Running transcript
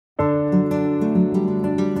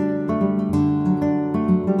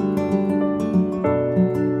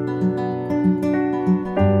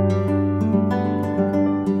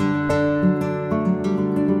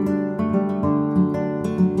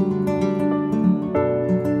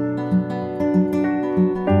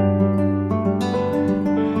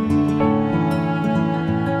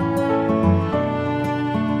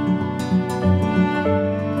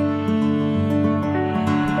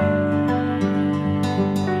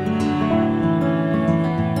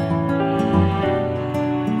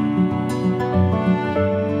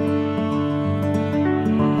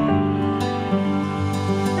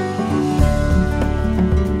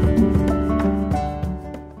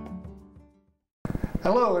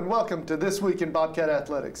Hello and welcome to This Week in Bobcat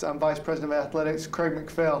Athletics. I'm Vice President of Athletics, Craig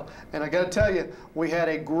McPhail, and I got to tell you, we had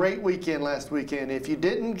a great weekend last weekend. If you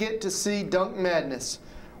didn't get to see Dunk Madness,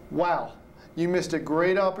 wow, you missed a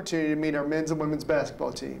great opportunity to meet our men's and women's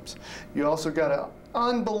basketball teams. You also got an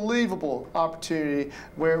unbelievable opportunity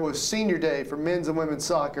where it was senior day for men's and women's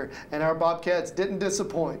soccer, and our Bobcats didn't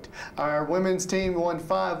disappoint. Our women's team won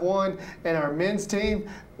 5-1, and our men's team,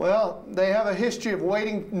 well, they have a history of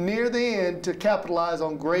waiting near the end to capitalize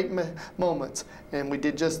on great moments, and we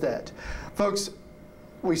did just that. Folks,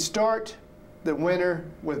 we start the winter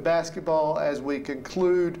with basketball as we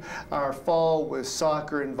conclude our fall with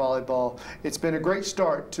soccer and volleyball. It's been a great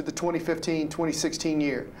start to the 2015-2016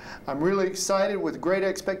 year. I'm really excited with great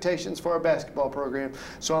expectations for our basketball program,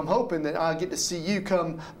 so I'm hoping that I'll get to see you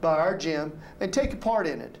come by our gym and take a part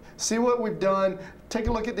in it. See what we've done, take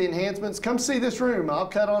a look at the enhancements, come see this room. I'll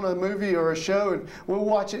cut on a movie or a show and we'll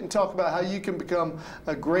watch it and talk about how you can become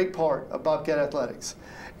a great part of Bobcat Athletics.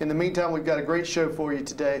 In the meantime, we've got a great show for you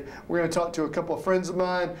today. We're going to talk to a couple of friends of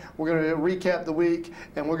mine. We're going to recap the week,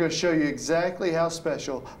 and we're going to show you exactly how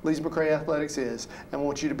special Lee's McRae Athletics is, and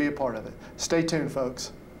want you to be a part of it. Stay tuned,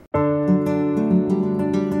 folks.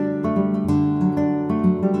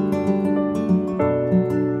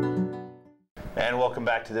 And welcome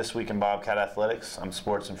back to This Week in Bobcat Athletics. I'm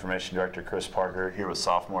Sports Information Director Chris Parker, here with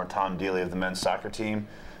sophomore Tom Dealey of the men's soccer team.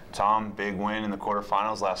 Tom, big win in the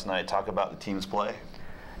quarterfinals last night. Talk about the team's play.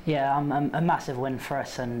 Yeah, a massive win for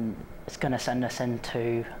us, and it's going to send us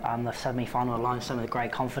into the semi-final alongside with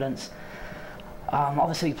great confidence.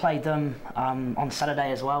 Obviously, we played them on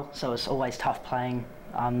Saturday as well, so it's always tough playing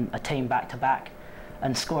a team back-to-back,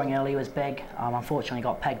 and scoring early was big. Unfortunately,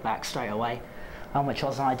 got pegged back straight away, which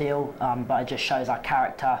wasn't ideal, but it just shows our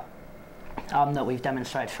character that we've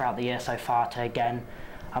demonstrated throughout the year so far to, again,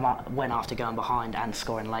 win after going behind and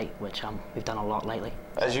scoring late, which we've done a lot lately.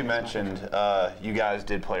 As you mentioned, you guys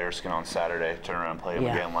did play Erskine on Saturday, turn around and play them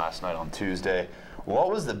again last night on Tuesday. What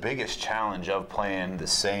was the biggest challenge of playing the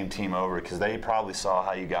same team over? Because they probably saw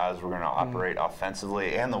how you guys were going to operate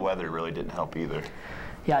offensively, and the weather really didn't help either.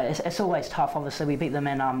 Yeah, it's always tough. Obviously, we beat them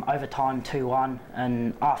in overtime 2-1,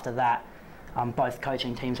 and after that, both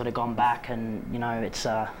coaching teams would have gone back, and it's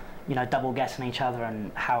double guessing each other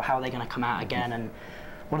and how are they going to come out again, and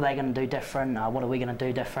what are they going to do different? What are we going to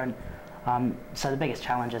do different? So the biggest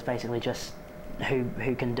challenge is basically just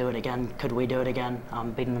who can do it again. Could we do it again,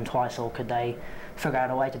 beating them twice, or could they figure out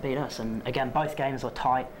a way to beat us? And again, both games were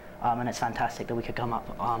tight, and it's fantastic that we could come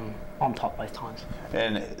up on top both times.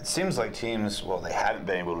 And it seems like teams, well, they haven't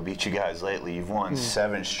been able to beat you guys lately. You've won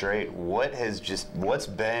 7 straight. What's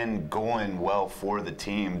been going well for the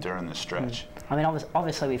team during the stretch? I mean,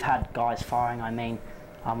 obviously we've had guys firing. I mean,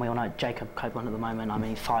 we all know Jacob Copeland at the moment. I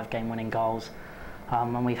mean, 5 game-winning goals,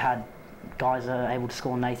 and we've had guys that are able to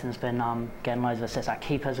score. Nathan's been getting loads of assists. Our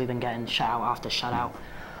keepers, we've been getting shutout after shutout,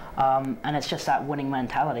 and it's just that winning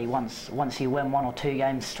mentality. Once you win 1 or 2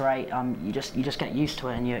 games straight, you just get used to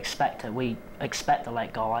it and you expect it. We expect a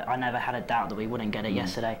late goal. I never had a doubt that we wouldn't get it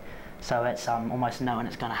yesterday, so it's almost knowing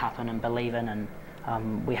it's going to happen and believing,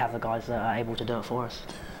 and we have the guys that are able to do it for us.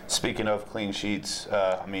 Speaking of clean sheets,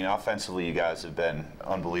 I mean, offensively, you guys have been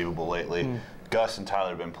unbelievable lately. Gus and Tyler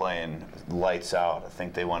have been playing lights out. I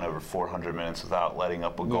think they went over 400 minutes without letting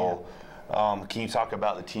up a goal. Can you talk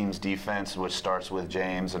about the team's defense, which starts with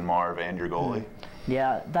James and Marv and your goalie?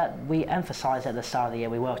 Yeah, that we emphasised at the start of the year.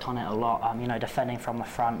 We worked on it a lot. Defending from the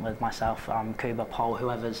front with myself, Kuba, Paul,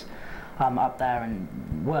 whoever's up there, and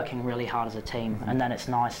working really hard as a team. And then it's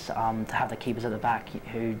nice to have the keepers at the back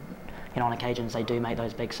who, on occasions they do make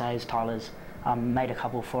those big saves. Tyler's made a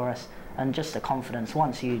couple for us, and just the confidence.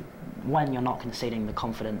 When you're not conceding, the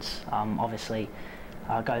confidence obviously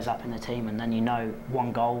goes up in the team, and then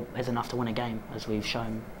 1 goal is enough to win a game, as we've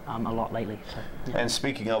shown a lot lately. So, yeah. And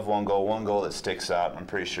speaking of one goal that sticks out, I'm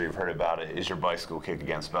pretty sure you've heard about it, is your bicycle kick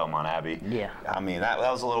against Belmont Abbey. Yeah. I mean, that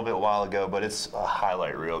was a little bit while ago, but it's a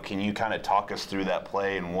highlight reel. Can you kind of talk us through that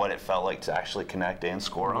play and what it felt like to actually connect and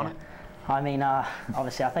score on it? I mean,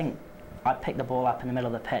 obviously, I think I picked the ball up in the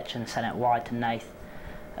middle of the pitch and sent it wide to Nath,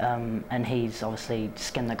 and he's obviously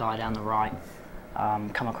skinned the guy down the right,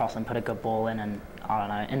 come across and put a good ball in, and I don't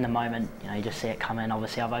know, in the moment, you just see it come in.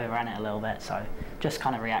 Obviously, I've overran it a little bit, so just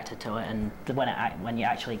kind of reacted to it, and when you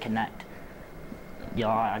actually connect,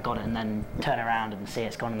 I got it, and then turn around and see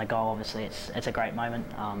it's gone in the goal. Obviously, it's a great moment,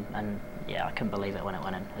 and yeah, I couldn't believe it when it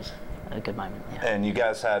went in. It was a good moment. Yeah. And you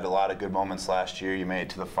guys had a lot of good moments last year. You made it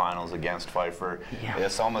to the finals against Pfeiffer. Yeah.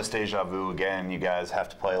 It's almost deja vu again. You guys have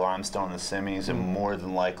to play Limestone in the semis, and more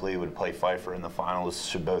than likely would play Pfeiffer in the finals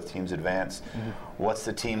should both teams advance. What's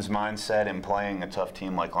the team's mindset in playing a tough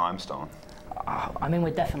team like Limestone? I mean,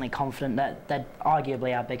 we're definitely confident that they're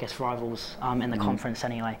arguably our biggest rivals in the conference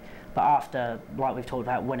anyway. But after, like we've talked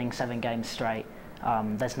about, winning 7 games straight,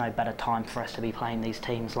 there's no better time for us to be playing these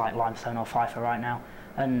teams like Limestone or Fifer right now.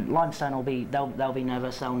 And Limestone will be, they'll be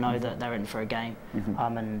nervous. They'll know that they're in for a game.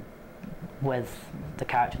 And with the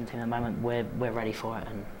character in the team at the moment, we're ready for it.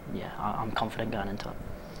 And yeah, I'm confident going into it.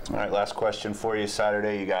 All right, last question for you.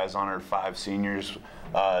 Saturday, you guys honored 5 seniors.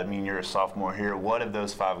 I mean, you're a sophomore here. What have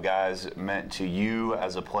those 5 guys meant to you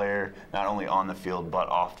as a player, not only on the field but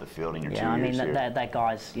off the field in your 2 years here? Yeah, I mean, they're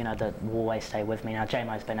guys, you know, that will always stay with me. Now,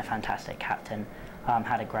 J-Mo's been a fantastic captain,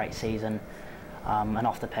 had a great season, and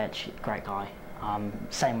off the pitch, great guy.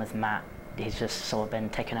 Same with Matt. He's just sort of been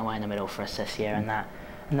ticking away in the middle for us this year and that.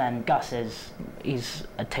 And then Gus he's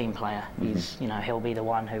a team player. He's, you know, he'll be the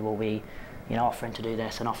one who will be, you know, offering to do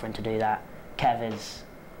this and offering to do that. Kev is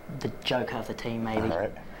the joker of the team, maybe.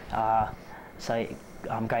 So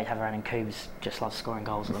great to have around, and Coobs just loves scoring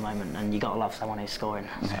goals at the moment, and you got to love someone who's scoring.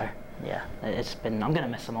 So yeah, it's been. I'm going to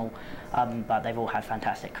miss them all, but they've all had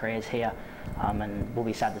fantastic careers here, and we'll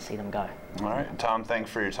be sad to see them go. All right, Tom, thanks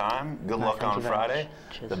for your time. Good luck on Friday.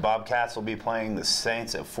 The Bobcats will be playing the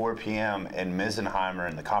Saints at 4 p.m. in Misenheimer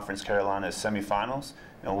in the Conference Carolinas semifinals,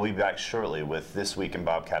 and we'll be back shortly with This Week in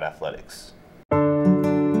Bobcat Athletics.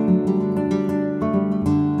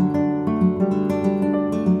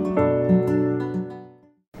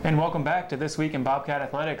 And welcome back to This Week in Bobcat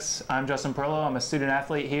Athletics. I'm Justin Perillo. I'm a student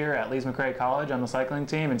athlete here at Lee's McRae College on the cycling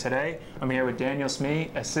team, and today I'm here with Daniel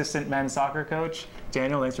Smee, assistant men's soccer coach.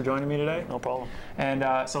 Daniel, thanks for joining me today. No problem.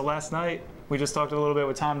 And so last night we just talked a little bit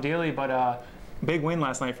with Tom Dealey, but big win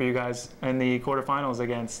last night for you guys in the quarterfinals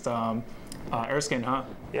against Erskine, huh?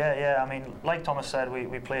 Yeah. I mean, like Thomas said,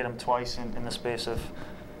 we played them twice in the space of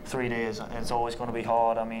 3 days. It's always going to be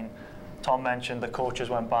hard. I mean, Tom mentioned the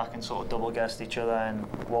coaches went back and sort of double-guessed each other and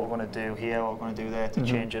what we're going to do here, what we're going to do there to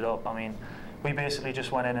change it up. I mean, we basically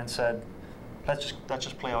just went in and said, let's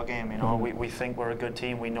just play our game. You know, we think we're a good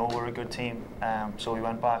team. We know we're a good team. So we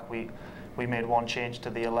went back. We made one change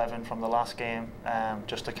to the 11 from the last game,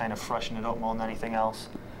 just to kind of freshen it up more than anything else.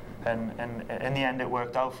 And in the end, it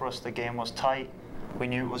worked out for us. The game was tight. We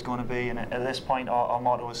knew it was going to be. And at this point, our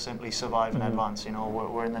motto was simply survive and advance. You know,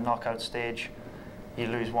 we're in the knockout stage. You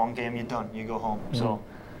lose one game, you're done. You go home. So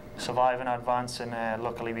survive and advance, and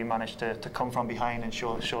luckily we managed to come from behind and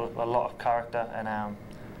show a lot of character, and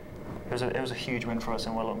it was a huge win for us,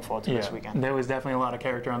 and we're looking forward to this weekend. There was definitely a lot of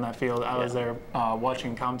character on that field. I was there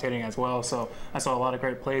watching, commentating as well, so I saw a lot of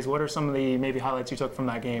great plays. What are some of the maybe highlights you took from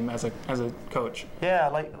that game as a coach? Yeah,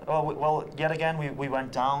 well, yet again we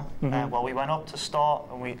went down. Well, we went up to start,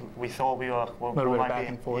 and we thought we were a little bit back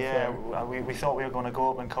and forth. We thought we were going to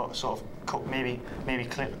go up and maybe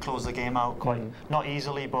close the game out quite not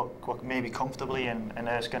easily, but maybe comfortably. And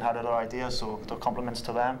Erskine had other ideas, so the compliments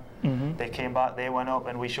to them. They came back, they went up,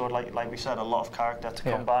 and we showed like we said, a lot of character to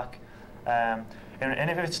come back. And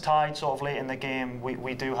if it's tied sort of late in the game,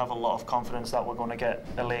 we do have a lot of confidence that we're going to get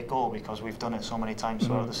a late goal, because we've done it so many times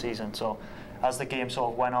throughout the season. So as the game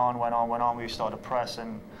sort of went on, we started to press,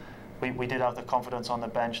 and we did have the confidence on the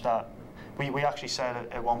bench that we actually said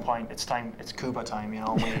at one point, it's Cuba time, you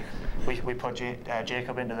know. We put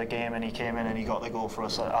Jacob into the game, and he came in and he got the goal for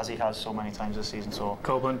us, as he has so many times this season. So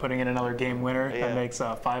Copeland putting in another game winner, that makes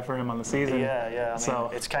 5 for him on the season. Yeah. I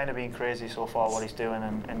mean, it's kind of been crazy so far what he's doing,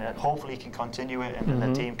 and hopefully he can continue it, and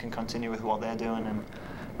the team can continue with what they're doing, and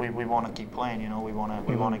we want to keep playing. You know, we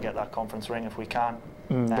want to get that conference ring if we can.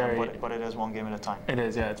 But it is one game at a time. It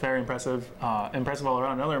is, yeah. It's very impressive. Impressive all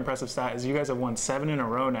around. Another impressive stat is you guys have won 7 in a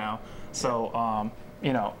row now. So,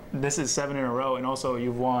 you know, this is 7 in a row, and also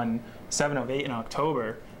you've won 7 of 8 in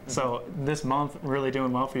October. So this month really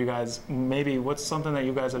doing well for you guys. Maybe what's something that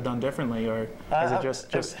you guys have done differently, or is it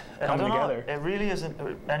just coming together? It really isn't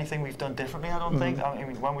anything we've done differently, I don't think. I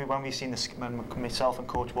mean, when we seen when myself and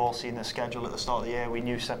Coach Wall seen the schedule at the start of the year, we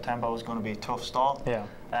knew September was going to be a tough start.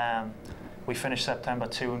 Yeah. We finished September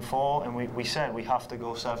 2-4, and we said we have to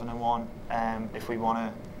go 7-1 if we want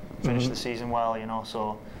to finish the season well, you know.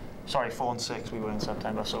 So, sorry, 4-6 we were in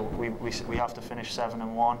September. So we have to finish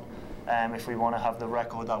 7-1 if we want to have the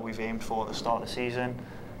record that we've aimed for at the start of the season.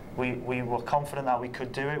 We were confident that we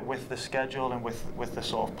could do it with the schedule and with the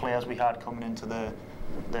sort of players we had coming into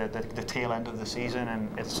the tail end of the season, and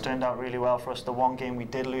it's turned out really well for us. The one game we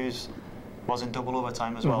did lose was in double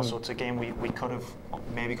overtime as well, so it's a game we could have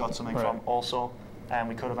maybe got something from also, and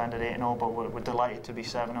we could have ended 8-0, but we're delighted to be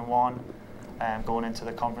 7-1 going into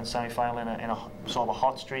the conference semi-final in a sort of a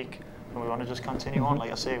hot streak, and we want to just continue on.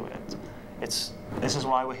 Like I say, this is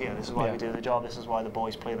why we're here, this is why we do the job, this is why the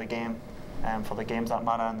boys play the game, for the games that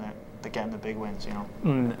matter, and getting the big wins.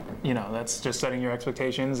 You know, that's just setting your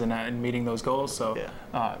expectations and meeting those goals. So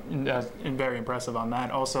very impressive on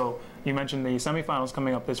that. Also, you mentioned the semifinals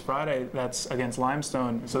coming up this Friday. That's against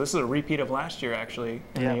Limestone. So this is a repeat of last year, actually,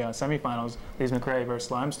 in the semifinals. Leeds McRae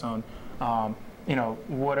versus Limestone. You know,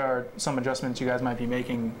 what are some adjustments you guys might be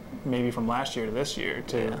making maybe from last year to this year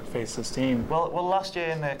to face this team? Well, last year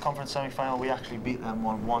in the conference semi-final, we actually beat them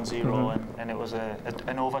 1-0, and it was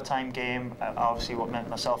an overtime game. Obviously, what meant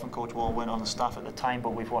myself and Coach Wall weren't on the staff at the time,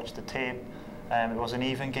 but we've watched the tape. It was an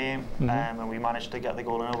even game, and we managed to get the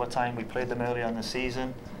goal in overtime. We played them earlier in the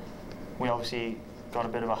season. We obviously got a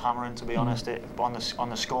bit of a hammering, to be honest. On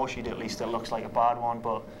the score sheet, at least, it looks like a bad one,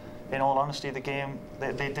 but in all honesty, the game,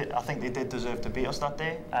 I think they did deserve to beat us that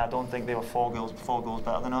day. I don't think they were four goals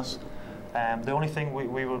better than us. The only thing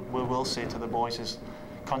we will say to the boys is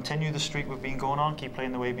continue the streak we've been going on, keep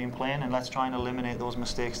playing the way we've been playing, and let's try and eliminate those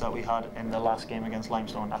mistakes that we had in the last game against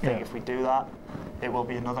Limestone. I think if we do that, it will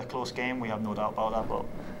be another close game. We have no doubt about that, but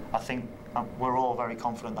I think we're all very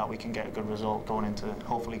confident that we can get a good result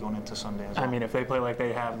hopefully going into Sunday as well. I mean, if they play like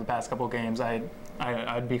they have the past couple of games,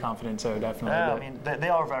 I'd be confident, so definitely. Yeah, I mean, they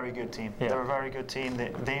are a very good team. Yeah. They're a very good team.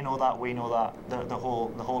 They know that, we know that. The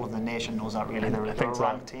whole of the nation knows that, really. They're a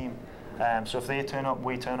ranked team. So if they turn up,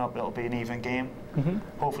 we turn up, it'll be an even game.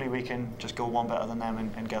 Hopefully we can just go one better than them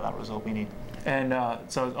and get that result we need. And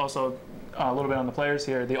so also a little bit on the players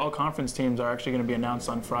here. The all-conference teams are actually going to be announced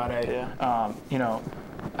on Friday. Yeah. You know,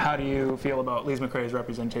 how do you feel about Leeds McRae's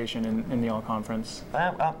representation in the all-conference?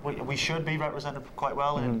 We should be represented quite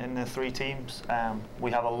well in the three teams.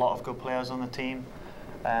 We have a lot of good players on the team.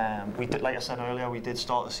 We did, like I said earlier, we did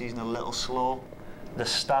start the season a little slow. The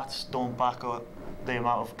stats don't back up the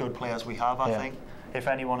amount of good players we have, I think. If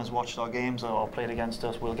anyone has watched our games or played against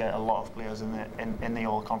us, we'll get a lot of players in the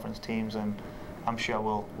all-conference teams, and I'm sure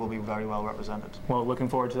we'll be very well represented. Well, looking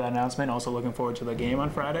forward to that announcement. Also looking forward to the game on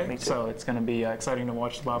Friday. Me too. So it's going to be exciting to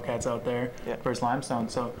watch the Bobcats out there versus Limestone.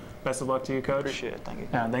 So best of luck to you, Coach. Appreciate it. Thank you.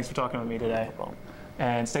 Thanks for talking with me today. No problem.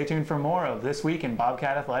 And stay tuned for more of This Week in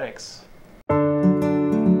Bobcat Athletics.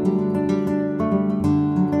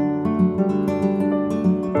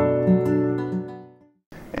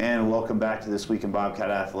 Welcome back to This Week in Bobcat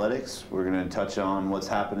Athletics. We're going to touch on what's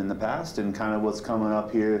happened in the past and kind of what's coming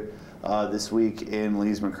up here this week in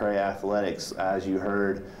Leeds McRae Athletics. As you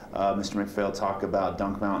heard Mr. McPhail talk about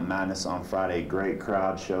Dunk Mountain Madness on Friday, great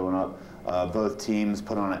crowd showing up. Both teams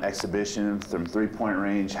put on an exhibition from three-point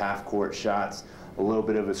range, half-court shots, a little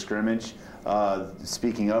bit of a scrimmage.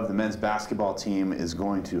 Speaking of, the men's basketball team is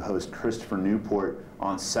going to host Christopher Newport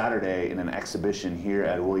on Saturday in an exhibition here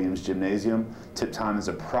at Williams Gymnasium. Tip time is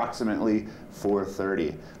approximately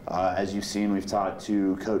 4:30. As you've seen, we've talked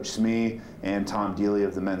to Coach Smee and Tom Dealey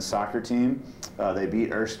of the men's soccer team. They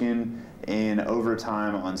beat Erskine in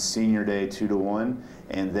overtime on senior day 2-1,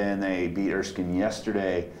 and then they beat Erskine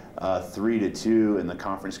yesterday 3-2 in the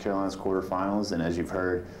Conference Carolinas quarterfinals. And as you've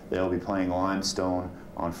heard, they'll be playing Limestone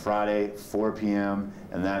on Friday, 4 p.m.,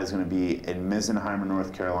 and that is going to be in Misenheimer,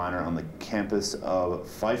 North Carolina, on the campus of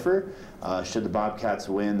Pfeiffer. Should the Bobcats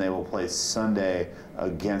win, they will play Sunday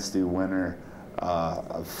against the winner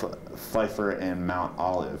of Pfeiffer and Mount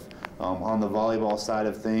Olive. On the volleyball side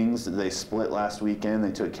of things, they split last weekend.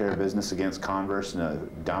 They took care of business against Converse in a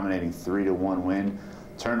dominating 3-1 win.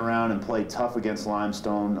 Turned around and played tough against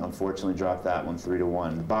Limestone. Unfortunately, dropped that one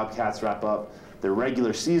 3-1. The Bobcats wrap up their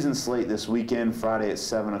regular season slate this weekend, Friday at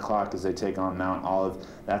 7 o'clock as they take on Mount Olive.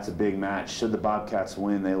 That's a big match. Should the Bobcats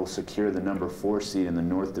win, they will secure the number 4 seed in the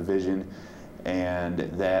North Division, and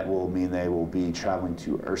that will mean they will be traveling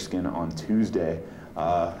to Erskine on Tuesday.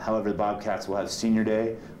 However, the Bobcats will have senior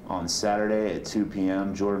day on Saturday at 2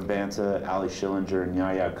 p.m. Jordan Banta, Ali Schillinger, and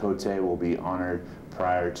Yaya Cote will be honored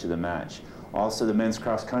prior to the match. Also, the men's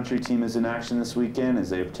cross-country team is in action this weekend as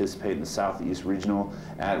they participate in the Southeast Regional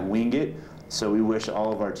at Wingate. So we wish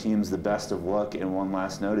all of our teams the best of luck. And one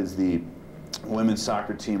last note is the women's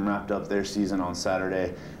soccer team wrapped up their season on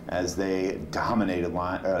Saturday as they dominated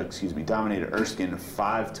Erskine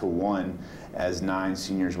 5-1 as 9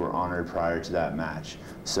 seniors were honored prior to that match.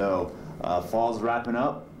 So fall's wrapping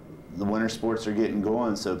up. The winter sports are getting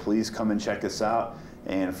going, so please come and check us out.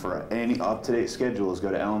 And for any up-to-date schedules,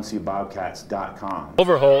 go to lmcbobcats.com.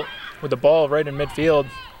 Overholt with the ball right in midfield.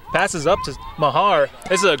 Passes up to Mahar.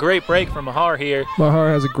 This is a great break from Mahar here. Mahar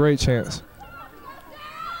has a great chance.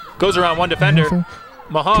 Goes around one defender.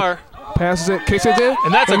 Mahar passes it, kicks it in,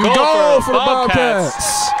 and that's a goal for the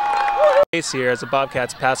Bobcats. Case here as the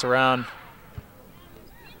Bobcats pass around.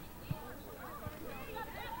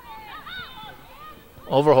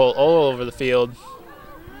 Overholt all over the field.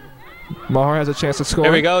 Mahar has a chance to score.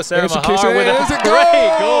 There we go, Sarah Mahar with a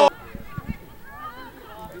great goal.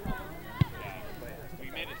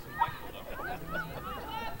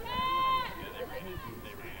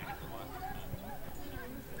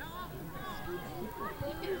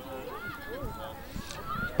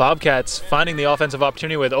 Bobcats finding the offensive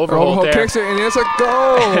opportunity with Overholt there. Kicks it, and it's a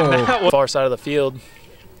goal. And that was far side of the field.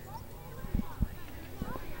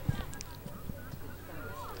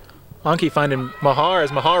 Anki finding Mahar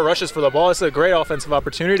as Mahar rushes for the ball. It's a great offensive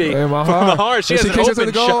opportunity for Mahar. She has an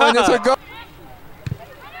open shot. And it's a goal.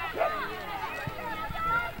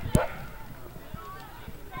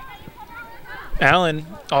 Allen,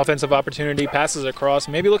 offensive opportunity, passes across,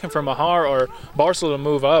 maybe looking for Mahar or Barcel to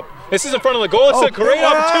move up. This is in front of the goal. It's a great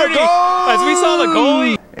opportunity as we saw the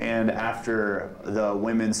goalie. And after the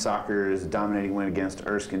women's soccer's dominating win against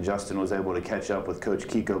Erskine, Justin was able to catch up with Coach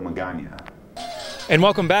Kiko Magana. And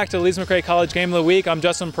welcome back to the Leeds McRae College Game of the Week. I'm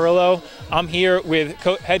Justin Perillo. I'm here with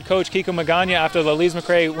head coach Kiko Magana after the Leeds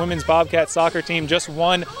McRae women's Bobcat soccer team just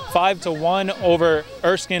won 5-1 over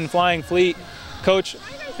Erskine Flying Fleet. Coach,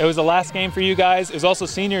 it was the last game for you guys. It was also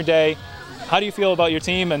senior day. How do you feel about your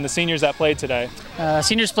team and the seniors that played today?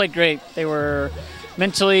 Seniors played great. They were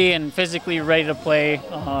mentally and physically ready to play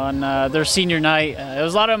on their senior night. It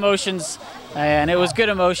was a lot of emotions, and it was good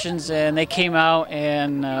emotions, and they came out,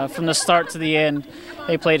 and from the start to the end,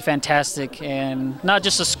 they played fantastic. And not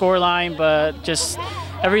just the score line, but just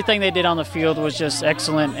everything they did on the field was just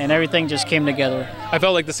excellent, and everything just came together. I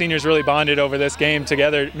felt like the seniors really bonded over this game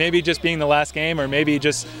together, maybe just being the last game, or maybe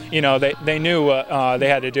just, you know, they knew what they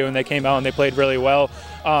had to do, and they came out and they played really well.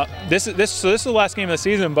 This is the last game of the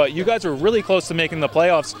season, but you guys were really close to making the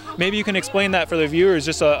playoffs. Maybe you can explain that for the viewers,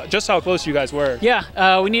 just how close you guys were.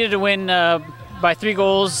 Yeah, we needed to win by 3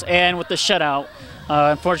 goals and with the shutout.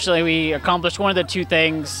 Unfortunately, we accomplished one of the 2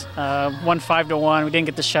 things, won 5-1. We didn't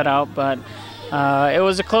get the shutout, but it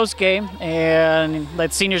was a close game, and the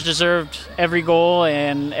seniors deserved every goal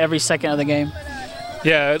and every second of the game.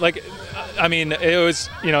 Yeah, I mean, it was,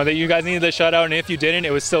 you know, that you guys needed the shutout, and if you didn't,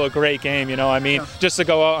 it was still a great game, you know. I mean, just to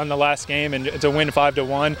go out on the last game and to win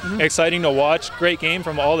 5-1, exciting to watch. Great game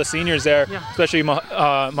from all the seniors there, especially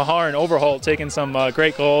Mahar and Overholt taking some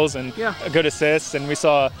great goals and good assists, and we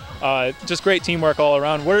saw just great teamwork all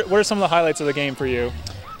around. What are some of the highlights of the game for you?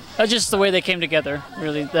 Just the way they came together,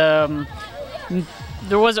 really.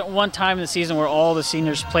 There wasn't one time in the season where all the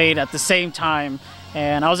seniors played at the same time,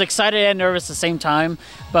 and I was excited and nervous at the same time,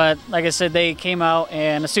 but like I said, they came out,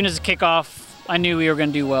 and as soon as the kickoff, I knew we were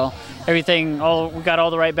going to do well. We got all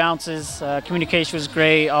the right bounces, communication was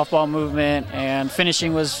great, off-ball movement, and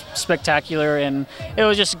finishing was spectacular, and it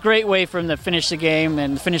was just a great way for them to finish the game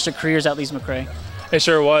and finish their careers at Leeds McRae. It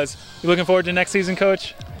sure was. You looking forward to next season,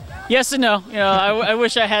 Coach? Yes and no. You know, I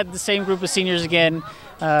wish I had the same group of seniors again.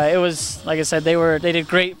 It was, like I said, they did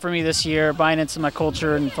great for me this year, buying into my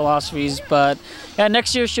culture and philosophies. But yeah,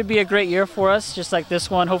 next year should be a great year for us, just like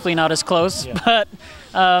this one. Hopefully not as close, but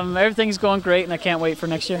everything's going great, and I can't wait for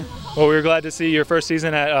next year. Well, we were glad to see your first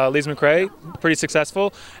season at Leeds McRae, pretty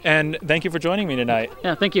successful, and thank you for joining me tonight.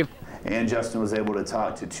 Yeah, thank you. And Justin was able to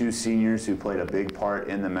talk to 2 seniors who played a big part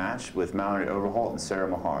in the match with Mallory Overholt and Sarah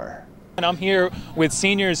Mahar. And I'm here with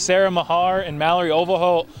seniors Sarah Mahar and Mallory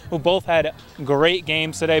Overholt, who both had great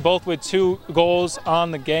games today, both with 2 goals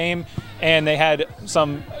on the game, and they had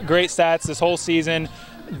some great stats this whole season,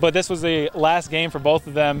 but this was the last game for both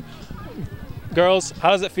of them. Girls, how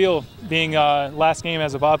does it feel being last game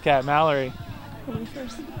as a Bobcat? Mallory?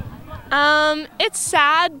 It's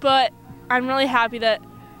sad, but I'm really happy that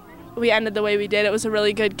we ended the way we did. It was a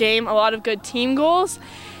really good game, a lot of good team goals,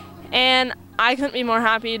 and I couldn't be more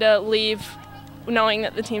happy to leave knowing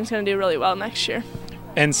that the team's going to do really well next year.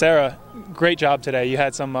 And Sarah, great job today. You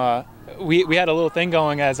had some, we had a little thing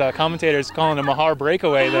going as commentators calling a Mahar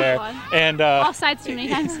breakaway there. And offsides too many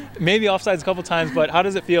times. Maybe offsides a couple times, but how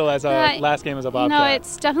does it feel as a last game as a Bobcat? No,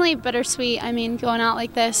 it's definitely bittersweet. I mean, going out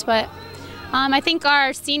like this, but I think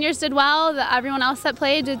our seniors did well. Everyone else that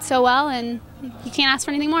played did so well, and you can't ask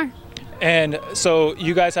for anything more. And so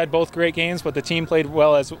you guys had both great games, but the team played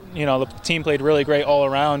well, as you know, the team played really great all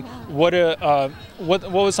around. What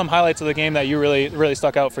was some highlights of the game that you really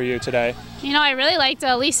stuck out for you today? You know, I really liked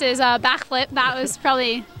Lisa's backflip. That was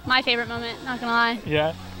probably my favorite moment, not gonna lie.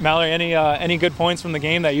 Yeah. Mallory, any good points from the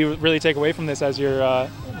game that you really take away from this as your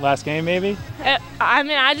last game, maybe? I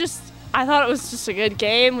mean, I thought it was just a good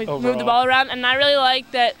game. We Overall. moved the ball around, and I really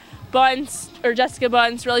liked that Jessica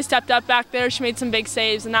Buns really stepped up back there. She made some big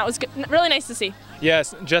saves, and that was good, really nice to see.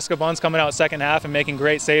 Yes, Jessica Buns coming out second half and making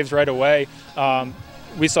great saves right away.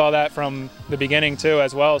 We saw that from the beginning too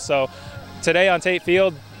as well. So today on Tate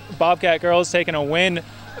Field, Bobcat girls taking a win.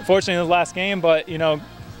 Fortunately, in the last game, but you know,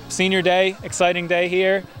 senior day, exciting day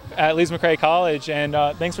here at Leeds McRae College, and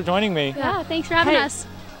thanks for joining me. Yeah, thanks for having us.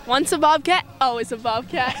 Once a Bobcat, always a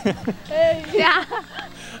Bobcat. Hey. Yeah.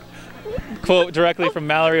 Quote directly from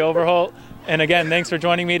Mallory Overholt. And again, thanks for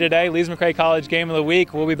joining me today. Lee's McRae College Game of the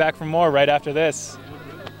Week. We'll be back for more right after this.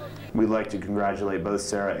 We'd like to congratulate both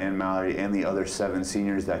Sarah and Mallory and the other 7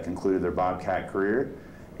 seniors that concluded their Bobcat career,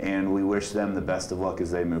 and we wish them the best of luck as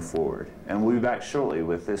they move forward. And we'll be back shortly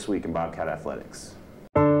with This Week in Bobcat Athletics.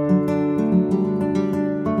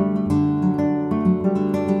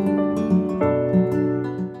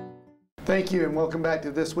 Thank you, and welcome back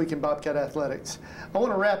to This Week in Bobcat Athletics. I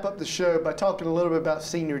want to wrap up the show by talking a little bit about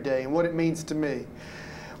Senior Day and what it means to me.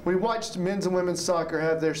 We watched men's and women's soccer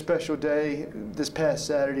have their special day this past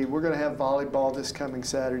Saturday. We're going to have volleyball this coming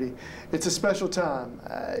Saturday. It's a special time.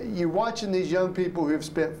 You're watching these young people who have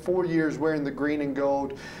spent 4 years wearing the green and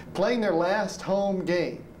gold, playing their last home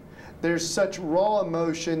game. There's such raw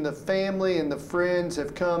emotion. The family and the friends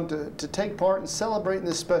have come to take part in celebrating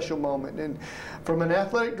this special moment. And from an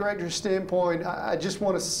athletic director's standpoint, I just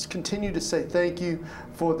want to continue to say thank you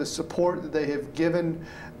for the support that they have given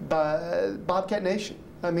by Bobcat Nation.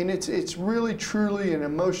 I mean, it's really, truly an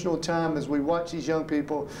emotional time as we watch these young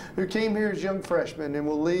people who came here as young freshmen and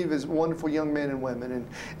will leave as wonderful young men and women. And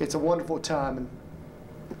it's a wonderful time. And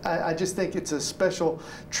I just think it's a special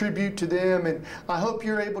tribute to them, and I hope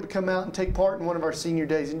you're able to come out and take part in one of our senior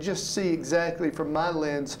days and just see exactly from my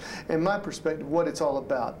lens and my perspective what it's all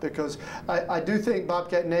about, because I do think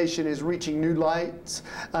Bobcat Nation is reaching new lights.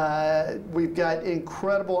 We've got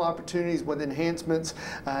incredible opportunities with enhancements.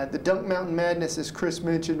 The Dunk Mountain Madness, as Chris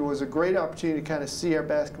mentioned, was a great opportunity to kind of see our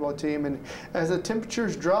basketball team, and as the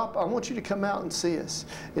temperatures drop, I want you to come out and see us.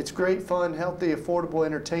 It's great fun, healthy, affordable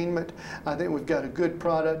entertainment. I think we've got a good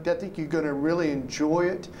product. I think you're going to really enjoy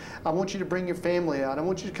it. I want you to bring your family out. I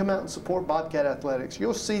want you to come out and support Bobcat Athletics.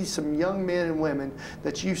 You'll see some young men and women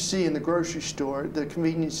that you see in the grocery store, the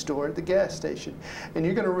convenience store, at the gas station. And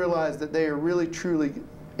you're going to realize that they are really, truly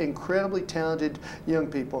incredibly talented young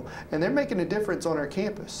people. And they're making a difference on our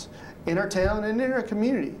campus, in our town, and in our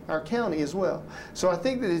community, our county as well. So I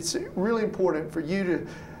think that it's really important for you to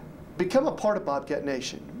become a part of Bobcat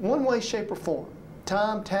Nation, one way, shape, or form.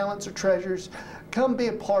 Time, talents, or treasures, come be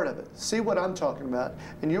a part of it. See what I'm talking about,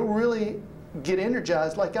 and you'll really get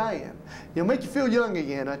energized like I am. It'll make you feel young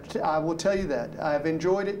again. I will tell you that. I've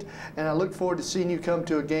enjoyed it, and I look forward to seeing you come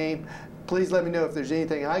to a game. Please let me know if there's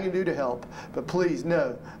anything I can do to help, but please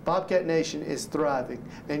know Bobcat Nation is thriving,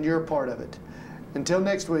 and you're a part of it. Until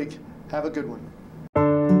next week, have a good one.